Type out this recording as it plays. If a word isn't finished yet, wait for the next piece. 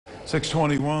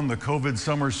621, the COVID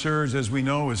summer surge, as we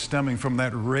know, is stemming from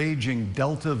that raging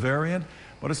Delta variant.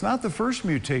 But it's not the first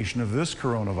mutation of this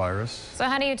coronavirus. So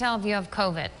how do you tell if you have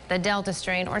COVID, the Delta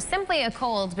strain, or simply a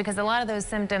cold, because a lot of those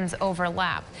symptoms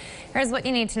overlap? Here's what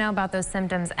you need to know about those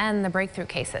symptoms and the breakthrough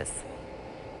cases.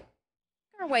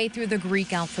 Our way through the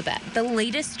Greek alphabet, the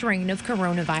latest strain of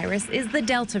coronavirus is the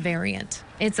Delta variant.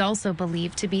 It's also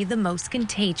believed to be the most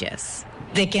contagious.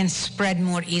 They can spread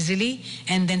more easily,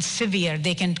 and then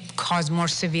they can cause more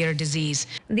severe disease.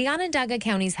 The Onondaga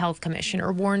County's health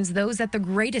commissioner warns those at the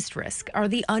greatest risk are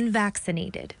the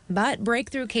unvaccinated. But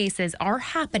breakthrough cases are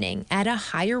happening at a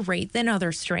higher rate than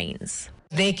other strains.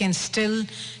 They can still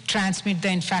transmit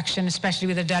the infection, especially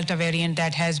with the Delta variant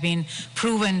that has been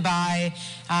proven by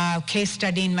a case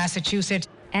study in Massachusetts.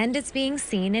 And it's being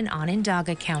seen in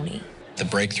Onondaga County. The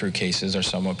breakthrough cases are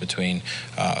somewhat between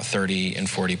 30 and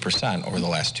 40% over the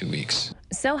last 2 weeks.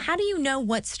 So how do you know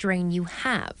what strain you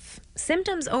have?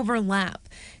 Symptoms overlap.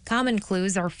 Common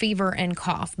clues are fever and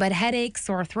cough, but headache,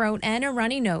 sore throat, and a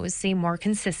runny nose seem more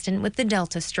consistent with the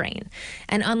Delta strain.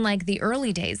 And unlike the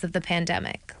early days of the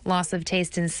pandemic, loss of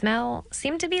taste and smell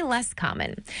seem to be less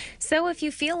common. So if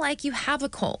you feel like you have a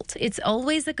cold, it's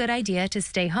always a good idea to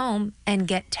stay home and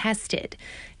get tested.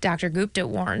 Dr. Gupta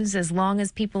warns as long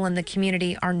as people in the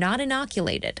community are not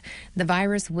inoculated, the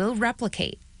virus will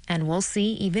replicate and we'll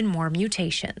see even more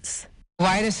mutations. The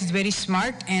virus is very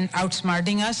smart and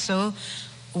outsmarting us, so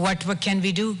what can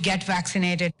we do? Get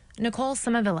vaccinated. Nicole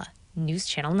Somavilla, News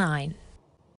Channel 9.